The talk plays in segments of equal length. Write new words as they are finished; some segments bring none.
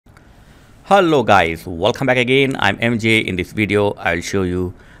Hello guys, welcome back again. I'm MJ. In this video I'll show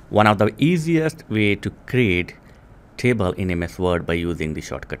you one of the easiest way to create table in MS Word by using the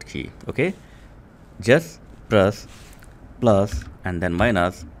shortcut key. Okay, just press plus and then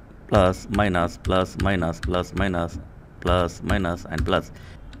minus, plus minus, plus minus, plus minus, plus minus and plus.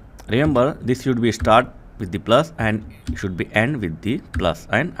 Remember, this should be start with the plus and should be end with the plus,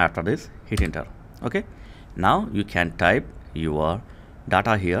 and after this hit enter. Okay, now you can type your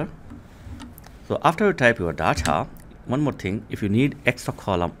data here. So after you type your data, one more thing, if you need extra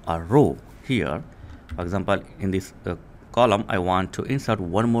column or row here, for example in this column I want to insert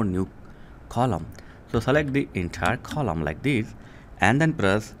one more new column, so select the entire column like this and then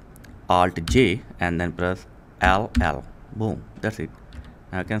press Alt J and then press LL. Boom, that's it.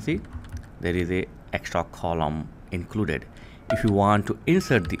 Now you can see there is a extra column included. If you want to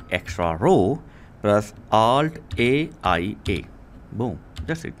insert the extra row, press Alt AIA. Boom,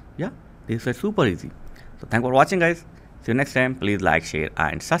 that's it. Yeah, this is super easy. So thanks for watching guys. See you next time. Please like, share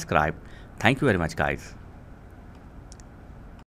and subscribe. Thank you very much guys.